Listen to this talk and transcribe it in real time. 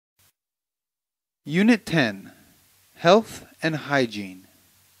Unit 10, Health and Hygiene.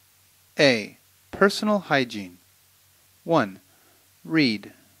 A. Personal Hygiene. 1.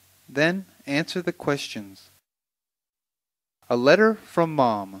 Read, then answer the questions. A letter from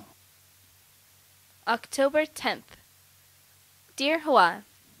Mom. October 10th. Dear Hua,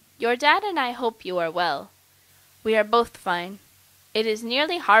 your dad and I hope you are well. We are both fine. It is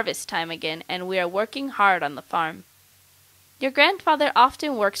nearly harvest time again, and we are working hard on the farm. Your grandfather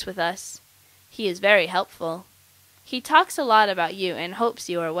often works with us. He is very helpful. He talks a lot about you and hopes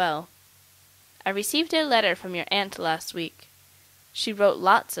you are well. I received a letter from your aunt last week. She wrote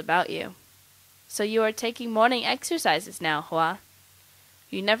lots about you. So you are taking morning exercises now, Hua.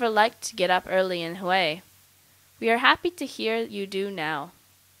 You never liked to get up early in Hue. We are happy to hear you do now.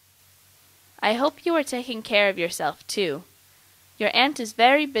 I hope you are taking care of yourself too. Your aunt is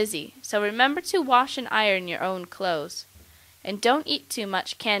very busy, so remember to wash and iron your own clothes. And don't eat too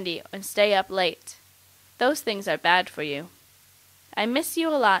much candy and stay up late. Those things are bad for you. I miss you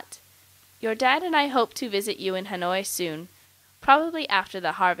a lot. Your dad and I hope to visit you in Hanoi soon, probably after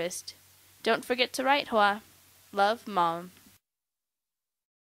the harvest. Don't forget to write, Hua. Love, Mom.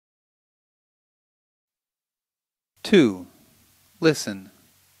 2. Listen.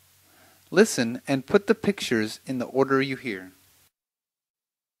 Listen and put the pictures in the order you hear.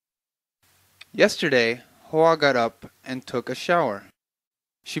 Yesterday, Hoa got up and took a shower.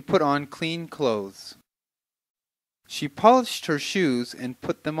 She put on clean clothes. She polished her shoes and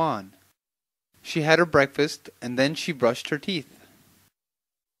put them on. She had her breakfast and then she brushed her teeth.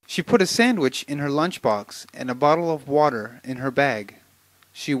 She put a sandwich in her lunchbox and a bottle of water in her bag.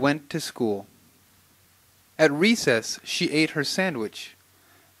 She went to school. At recess, she ate her sandwich.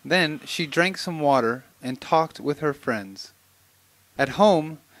 Then she drank some water and talked with her friends. At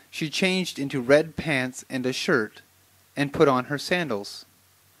home, she changed into red pants and a shirt and put on her sandals.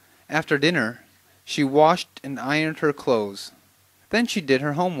 After dinner, she washed and ironed her clothes. Then she did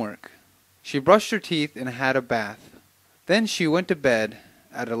her homework. She brushed her teeth and had a bath. Then she went to bed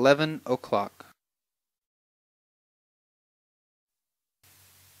at 11 o'clock.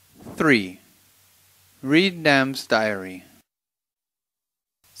 3. Read Nam's diary.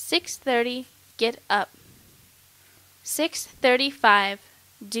 6:30, get up. 6:35,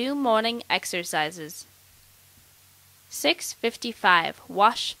 do morning exercises. 6:55,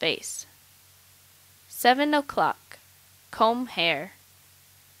 wash face. 7 o'clock, comb hair.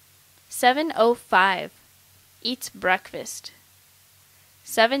 7:05, eat breakfast.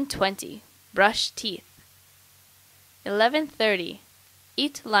 7:20, brush teeth. 11:30,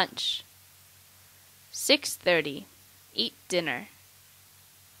 eat lunch. 6:30, eat dinner.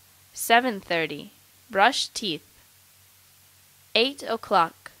 7:30, brush teeth. 8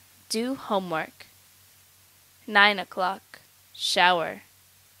 o'clock, do homework. 9 o'clock, shower.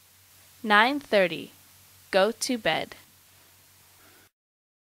 9:30, go to bed.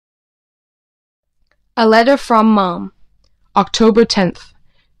 A letter from Mom. October 10th.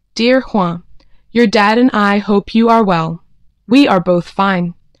 Dear Juan, your dad and I hope you are well. We are both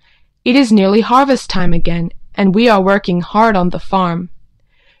fine. It is nearly harvest time again, and we are working hard on the farm.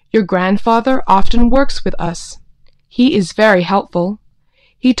 Your grandfather often works with us. He is very helpful.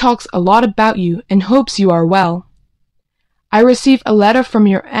 He talks a lot about you and hopes you are well. I received a letter from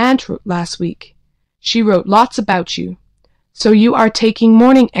your aunt last week. She wrote lots about you. So you are taking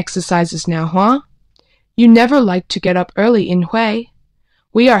morning exercises now, huh? You never liked to get up early in Hue.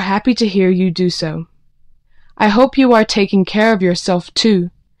 We are happy to hear you do so. I hope you are taking care of yourself too.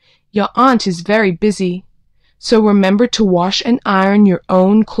 Your aunt is very busy. So remember to wash and iron your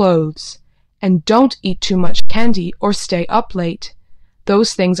own clothes. And don't eat too much candy or stay up late.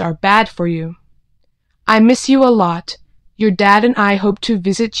 Those things are bad for you. I miss you a lot. Your dad and I hope to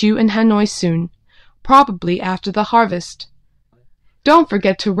visit you in Hanoi soon, probably after the harvest. Don't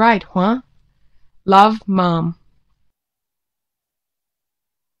forget to write, huh? Love, Mom.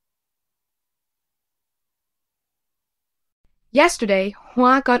 Yesterday,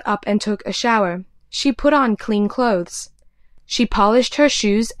 Hua got up and took a shower. She put on clean clothes. She polished her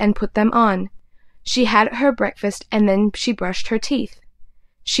shoes and put them on. She had her breakfast and then she brushed her teeth.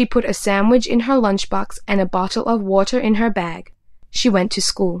 She put a sandwich in her lunchbox and a bottle of water in her bag. She went to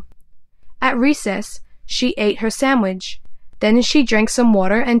school. At recess, she ate her sandwich. Then she drank some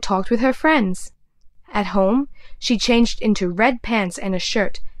water and talked with her friends. At home, she changed into red pants and a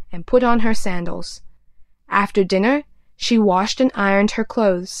shirt and put on her sandals. After dinner, she washed and ironed her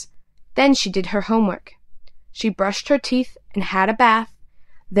clothes. Then she did her homework. She brushed her teeth and had a bath.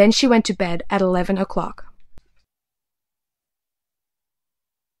 Then she went to bed at 11 o'clock.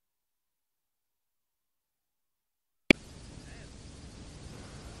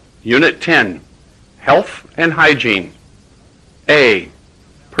 Unit 10, Health and hygiene. A.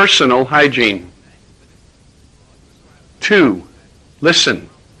 Personal hygiene. 2. Listen.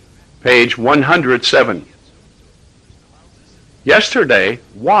 Page 107. Yesterday,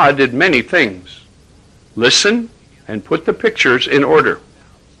 Wa did many things. Listen and put the pictures in order.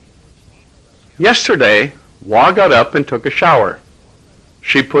 Yesterday, Wa got up and took a shower.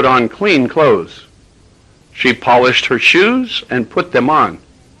 She put on clean clothes. She polished her shoes and put them on.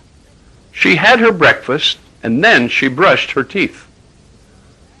 She had her breakfast and then she brushed her teeth.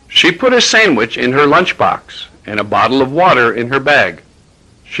 She put a sandwich in her lunchbox and a bottle of water in her bag.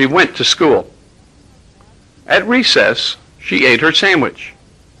 She went to school. At recess, she ate her sandwich.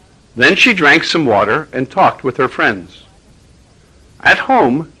 Then she drank some water and talked with her friends. At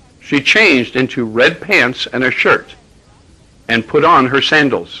home, she changed into red pants and a shirt and put on her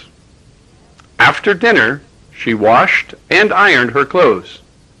sandals. After dinner, she washed and ironed her clothes.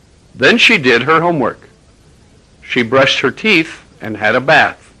 Then she did her homework. She brushed her teeth and had a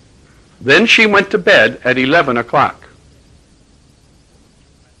bath. Then she went to bed at 11 o'clock.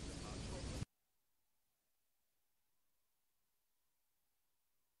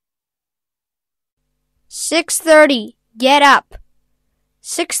 "6:30, get up.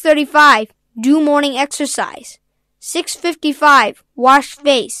 6:35, do morning exercise. 6:55, wash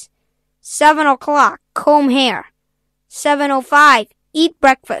face. 7 o'clock, comb hair. 7:05, eat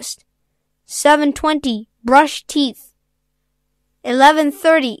breakfast. 7:20, brush teeth.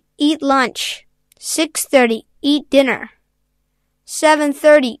 11:30, eat lunch. 6:30, eat dinner.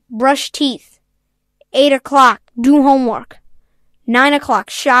 7:30, brush teeth. 8 o'clock, do homework. 9 o'clock,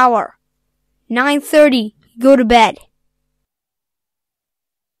 shower. 9:30, go to bed."